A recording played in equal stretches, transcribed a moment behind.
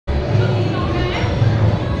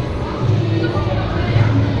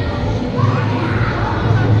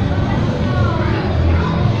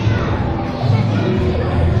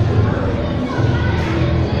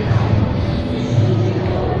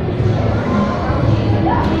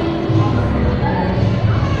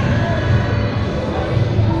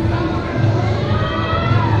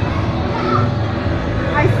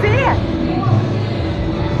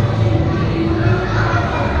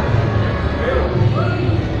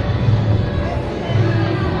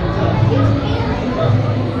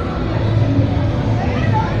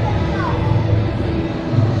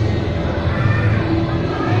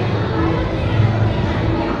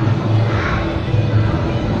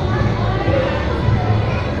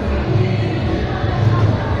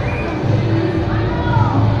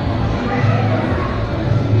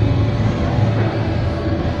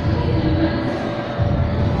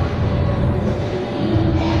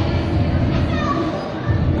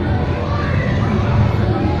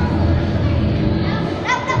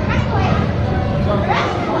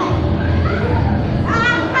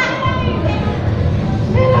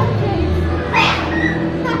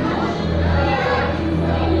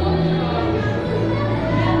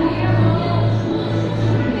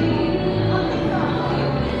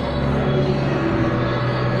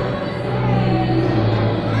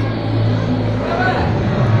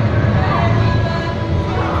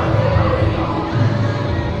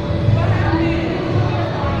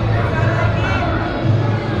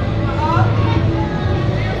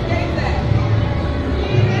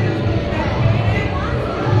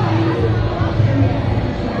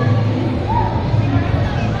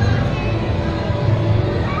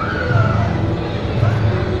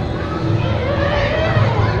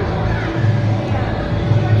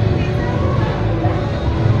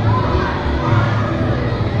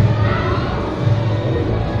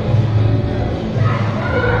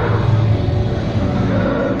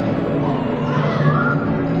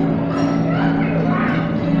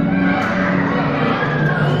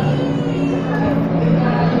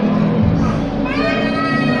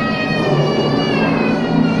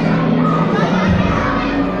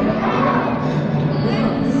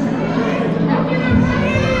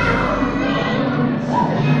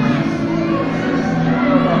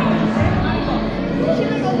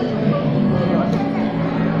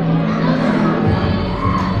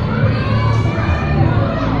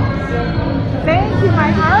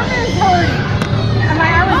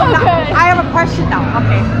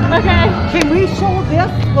show this?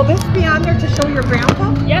 Will this be on there to show your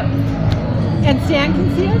grandpa? Yep. And Stan can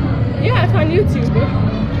see it? Yeah, it's on YouTube.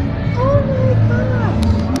 Oh my god.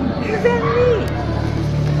 Is that neat?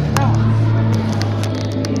 Oh.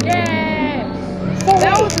 Yay! So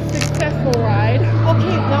That was a successful ride.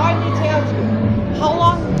 Okay, now I need to ask you, how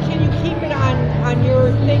long can you keep it on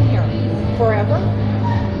your thing here? Forever?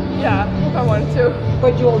 Yeah, if I wanted to.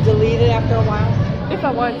 But you will delete it after a while? If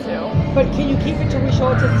I want to. But can you keep it till we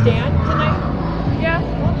show it to Stan tonight? Yeah.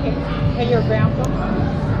 Okay. And your grandpa?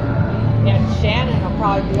 And Shannon will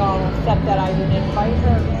probably be all upset that I didn't invite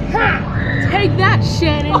her. Ha! Take that,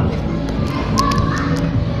 Shannon!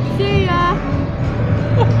 See ya!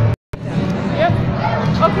 Yep.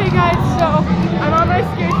 Okay guys, so I'm on my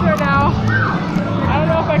skates right now. I don't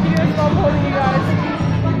know if I can do this while I'm holding you guys.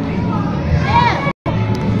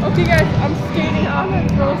 Okay guys, I'm skating on the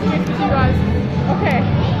roller skates with you guys. Okay,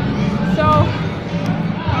 so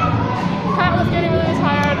Pat was getting really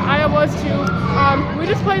tired. I was too. We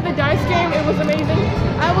just played the dice game. It was amazing.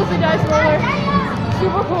 I was the dice roller.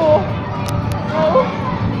 Super cool. Oh,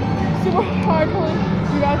 super hard pulling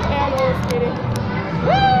you guys and roller skating.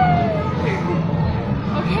 Woo!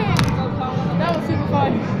 Okay, that was super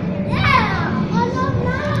fun. Yeah, I love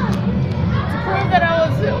that. To prove that I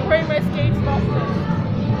was wearing my skates busted.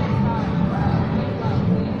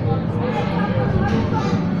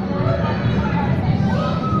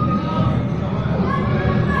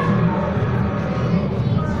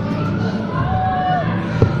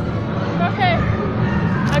 Okay,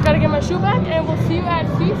 I gotta get my shoe back and we'll see you at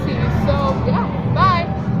CC's. So yeah,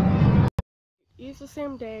 bye. It's the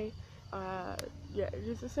same day. Yeah, it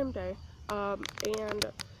is the same day. And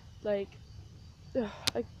like,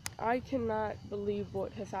 I cannot believe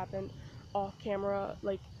what has happened off camera.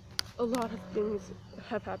 Like, a lot of things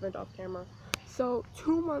have happened off camera. So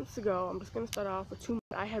 2 months ago, I'm just gonna start off with 2 months.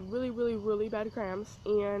 I had really bad cramps,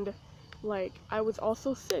 and like I was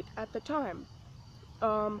also sick at the time.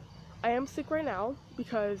 I am sick right now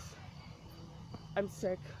because I'm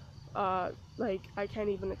sick. Like I can't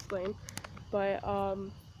even explain, but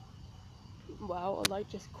wow, a light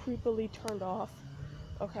just creepily turned off.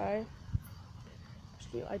 Okay,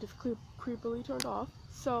 actually, I just creepily turned off.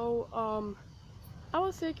 So I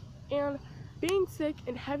was sick, and being sick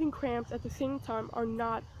and having cramps at the same time are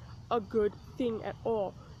not a good thing at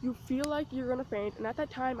all. You feel like you're gonna faint, and at that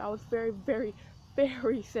time I was very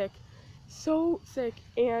sick, so sick,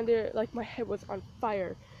 and like my head was on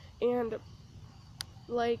fire, and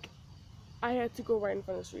like I had to go right in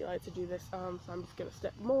front of the street light to do this. So I'm just gonna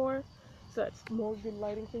step more, so that's more good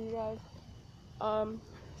lighting for you guys.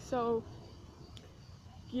 So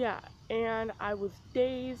yeah, and I was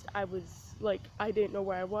dazed. I was like, I didn't know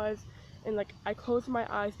where I was, and like I closed my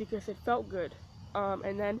eyes because it felt good,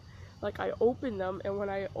 and then like I opened them, and when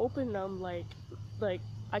I opened them, like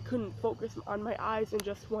I couldn't focus on my eyes in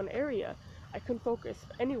just one area. I couldn't focus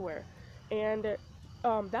anywhere, and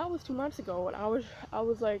that was 2 months ago, and I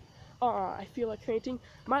was like, I feel like fainting.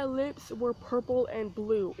 My lips were purple and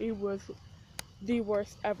blue. It was the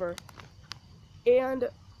worst ever. And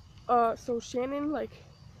so Shannon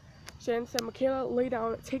said, Michaela, lay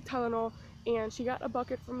down, take Tylenol, and she got a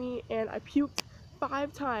bucket for me, and I puked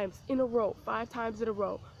 5 times in a row. 5 times in a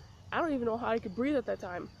row. I don't even know how I could breathe at that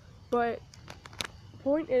time. But the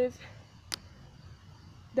point is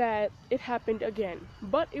that it happened again.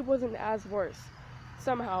 But it wasn't as worse.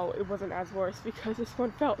 Somehow it wasn't as worse because this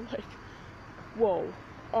one felt like, whoa.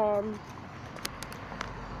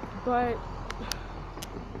 But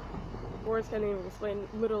words can't even explain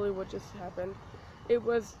literally what just happened. It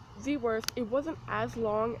was the worst. It wasn't as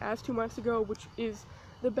long as 2 months ago, which is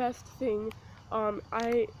the best thing.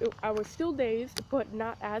 I was still dazed, but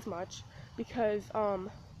not as much, because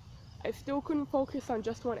I still couldn't focus on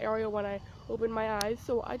just one area when I opened my eyes,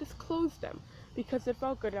 so I just closed them because it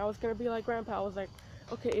felt good. And I was gonna be like Grandpa. I was like,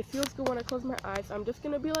 okay, it feels good when I close my eyes. I'm just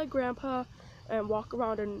gonna be like Grandpa and walk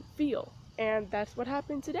around and feel. And that's what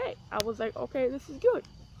happened today. I was like, okay, this is good.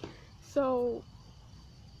 So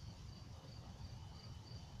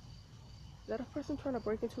is that a person trying to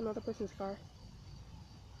break into another person's car?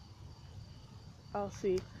 I'll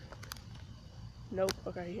see. Nope.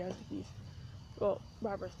 Okay, he has the keys. Well,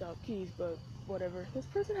 Robert still has keys, but whatever. This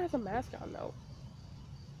person has a mask on, though.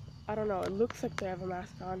 I don't know. It looks like they have a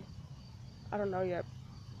mask on. I don't know yet.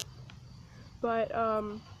 But,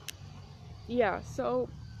 yeah. So,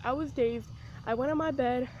 I was dazed. I went on my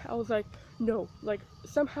bed. I was like, no. Like,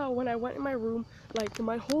 somehow when I went in my room, like,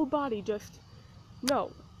 my whole body just,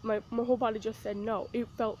 no. My whole body just said no. It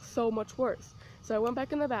felt so much worse. So I went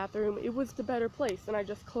back in the bathroom. It was the better place. And I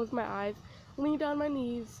just closed my eyes, leaned on my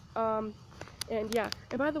knees, And yeah,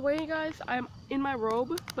 and by the way guys, I'm in my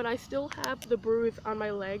robe, but I still have the bruise on my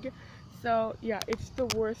leg. So yeah, it's the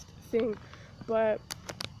worst thing. But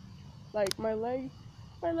like my leg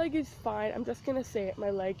is fine. I'm just gonna say it, my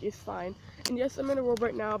leg is fine. And yes, I'm in a robe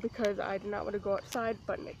right now because I did not want to go outside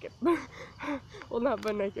butt naked. Well, not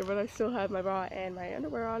butt naked, but I still have my bra and my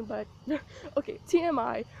underwear on, but okay,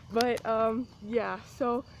 TMI. But yeah,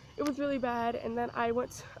 so it was really bad, and then I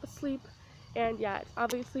went asleep, and yeah, it's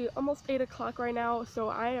obviously almost 8 o'clock right now, so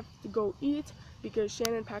I have to go eat because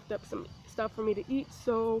Shannon packed up some stuff for me to eat.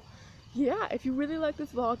 So yeah, if you really like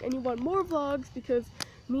this vlog and you want more vlogs, because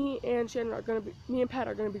me and Pat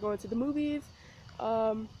are gonna be going to the movies.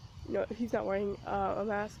 No, he's not wearing a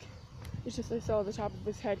mask. It's just I saw the top of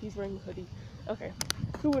his head. He's wearing a hoodie. Okay,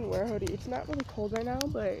 who wouldn't wear a hoodie? It's not really cold right now,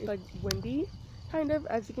 but it's like windy, kind of,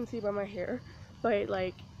 as you can see by my hair. But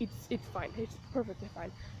like it's fine. It's perfectly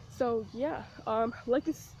fine. So yeah, like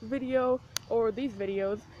this video or these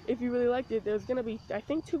videos if you really liked it. There's gonna be, I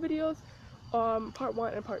think, 2 videos, part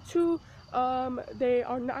 1 and part 2. They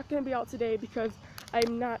are not gonna be out today because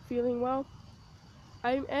I'm not feeling well.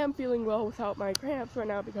 I am feeling well without my cramps right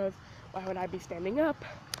now, because why would I be standing up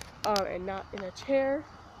and not in a chair?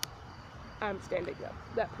 I'm standing up.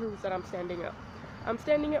 That proves that I'm standing up. I'm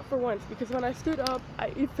standing up for once, because when I stood up,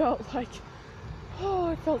 it felt like, oh,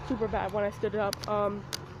 it felt super bad when I stood up. So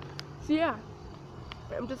yeah,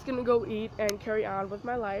 I'm just gonna go eat and carry on with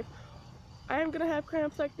my life. I am gonna have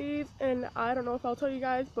cramps like these, and I don't know if I'll tell you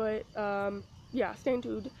guys, but yeah, stay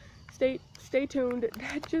tuned. Stay tuned.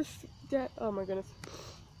 Oh my goodness.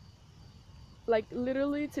 Like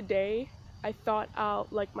literally today, I thought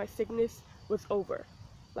out like my sickness was over.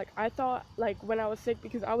 Like I thought, like when I was sick,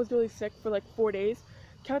 because I was really sick for like 4 days.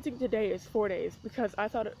 Counting today is 4 days, because I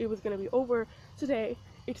thought it was gonna be over today.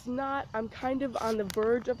 It's not. I'm kind of on the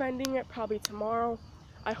verge of ending it, probably tomorrow.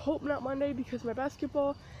 I hope not Monday, because my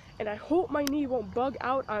basketball, and I hope my knee won't bug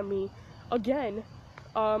out on me again,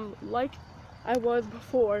 like I was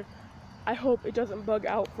before. I hope it doesn't bug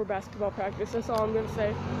out for basketball practice. That's all I'm gonna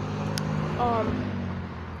say.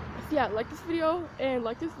 So yeah, like this video and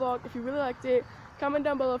like this vlog if you really liked it. Comment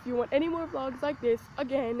down below if you want any more vlogs like this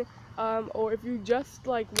again, or if you just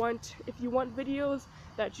like if you want videos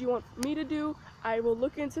that you want me to do, I will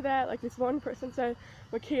look into that. Like this one person said,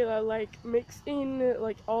 Michaela, like mix in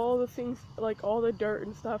like all the things, like all the dirt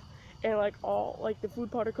and stuff, and like all like the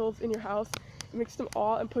food particles in your house, mix them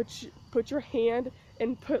all and put your hand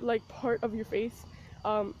and put like part of your face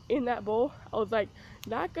in that bowl. I was like,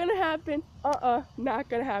 not gonna happen. Not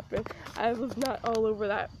gonna happen. I was not all over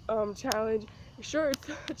that challenge. Sure, it's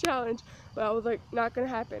a challenge, but I was like, not gonna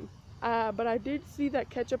happen. But I did see that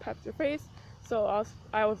ketchup helps your face, so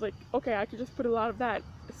I was like, okay, I could just put a lot of that.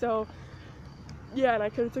 So yeah, and I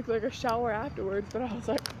could have took like a shower afterwards, but I was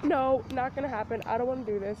like, no, not gonna happen. I don't want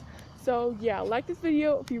to do this. So yeah, like this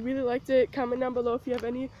video if you really liked it. Comment down below if you have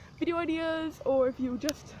any video ideas, or if you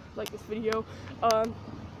just like this video.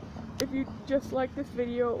 If you just like this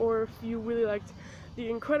video, or if you really liked the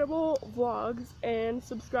Incrediroll vlogs, and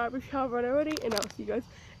subscribe if you haven't already, and I'll see you guys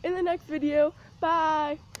in the next video.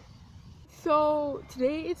 Bye! So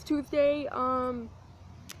today is Tuesday. I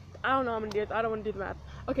don't know how I'm gonna do this. I don't want to do the math.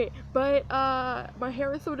 Okay, but my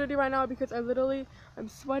hair is so dirty right now because I'm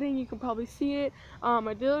sweating. You can probably see it. I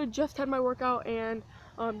literally just had my workout, and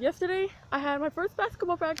yesterday I had my first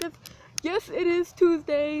basketball practice. Yes, it is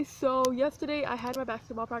Tuesday, so yesterday I had my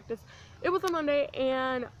basketball practice. It was on Monday,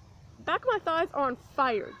 and back of my thighs are on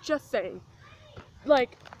fire, just saying.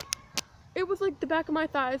 Like, it was like the back of my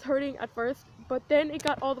thighs hurting at first, but then it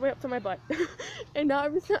got all the way up to my butt. And now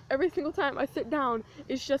every single time I sit down,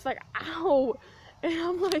 it's just like, ow. And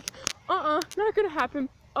I'm like, not gonna happen.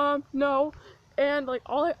 No. And like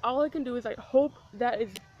all I can do is like hope that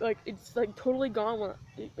it's like totally gone.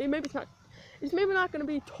 It's maybe not gonna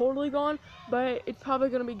be totally gone, but it's probably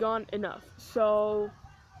gonna be gone enough. So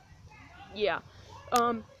yeah.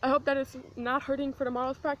 I hope that it's not hurting for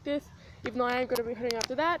tomorrow's practice, even though I am gonna be hurting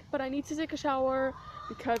after that. But I need to take a shower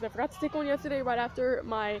because I forgot to take one yesterday right after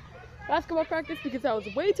my basketball practice, because I was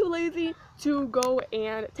way too lazy to go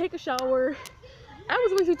and take a shower. I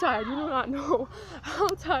was way too tired. You do not know how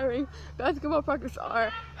tiring basketball practice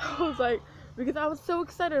are. I was like, because I was so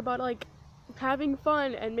excited about like having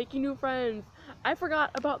fun and making new friends, I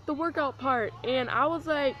forgot about the workout part. And I was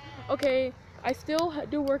like, okay, I still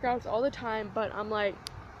do workouts all the time, but I'm like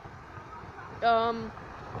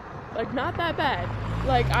not that bad.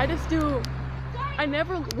 Like I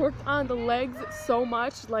never worked on the legs so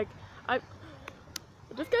much. Like I'm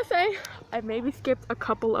just gonna say, I maybe skipped a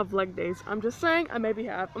couple of leg days. I'm just saying, I maybe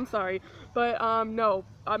have. I'm sorry. But no,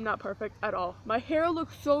 I'm not perfect at all. My hair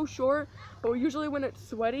looks so short, but usually when it's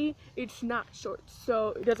sweaty, it's not short. So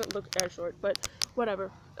it doesn't look as short, but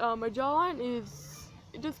whatever. My jawline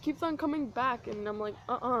it just keeps on coming back, and I'm like,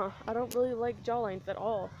 I don't really like jawlines at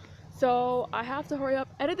all. So I have to hurry up,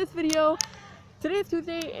 edit this video. Today is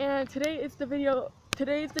Tuesday, and today is the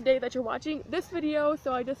day that you're watching this video,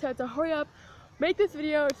 so I just had to hurry up, make this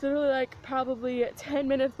video. It's literally like probably 10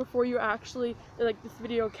 minutes before you actually, like, this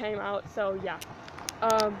video came out, so yeah.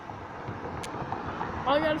 All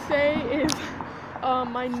I gotta say is,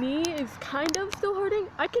 my knee is kind of still hurting.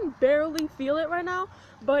 I can barely feel it right now,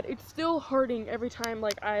 but it's still hurting every time,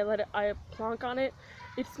 like, I plonk on it.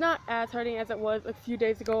 It's not as hurting as it was a few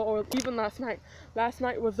days ago or even last night. Last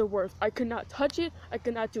night was the worst. I could not touch it. I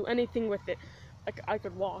could not do anything with it. I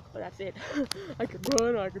could walk, but that's it. I could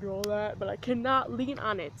run, I could do all that, but I cannot lean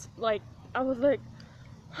on it. Like, I was like,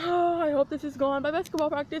 oh, I hope this is gone by basketball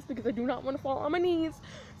practice because I do not want to fall on my knees.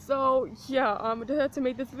 So yeah, I just had to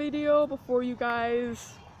make this video before you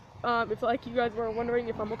guys, if like you guys were wondering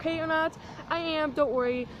if I'm okay or not. I am, don't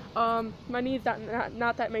worry. My knee's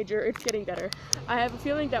not that major. It's getting better. I have a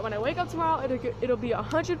feeling that when I wake up tomorrow, it'll be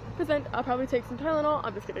 100%. I'll probably take some Tylenol.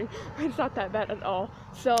 I'm just kidding. It's not that bad at all.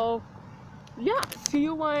 So yeah, see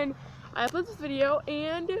you when I upload this video,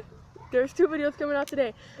 and there's 2 videos coming out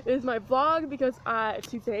today. It is my vlog because it's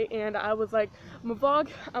Tuesday, and I was like, I'm gonna vlog,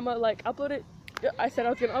 I'm gonna like upload it. I said I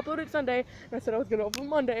was gonna upload it Sunday, and I said I was gonna upload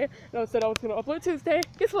Monday, and I said I was gonna upload Tuesday.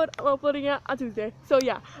 Guess what? I'm uploading it on Tuesday. So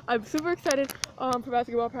yeah, I'm super excited for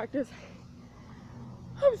basketball practice.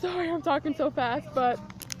 I'm sorry I'm talking so fast, but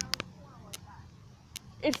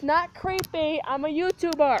it's not creepy. I'm a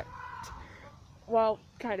YouTuber. Well,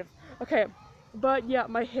 kind of. Okay, but yeah,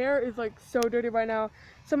 my hair is like so dirty right now.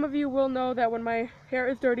 Some of you will know that when my hair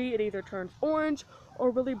is dirty, it either turns orange or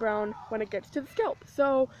really brown when it gets to the scalp.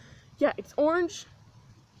 So yeah, it's orange,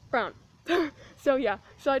 brown. So yeah,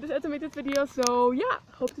 so I just had to make this video. So yeah,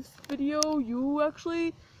 hope this video you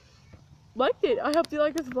actually liked it. I hope you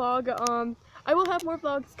like this vlog. I will have more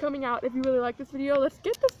vlogs coming out if you really like this video. Let's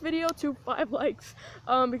get this video to 5 likes,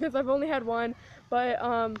 because I've only had 1,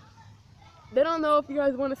 but then I'll know if you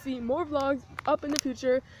guys want to see more vlogs up in the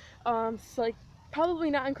future. So like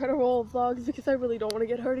probably not Incrediroll vlogs because I really don't want to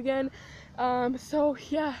get hurt again. So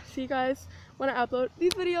yeah, see you guys when I upload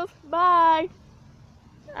these videos. Bye!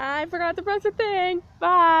 I forgot to press the thing.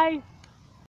 Bye!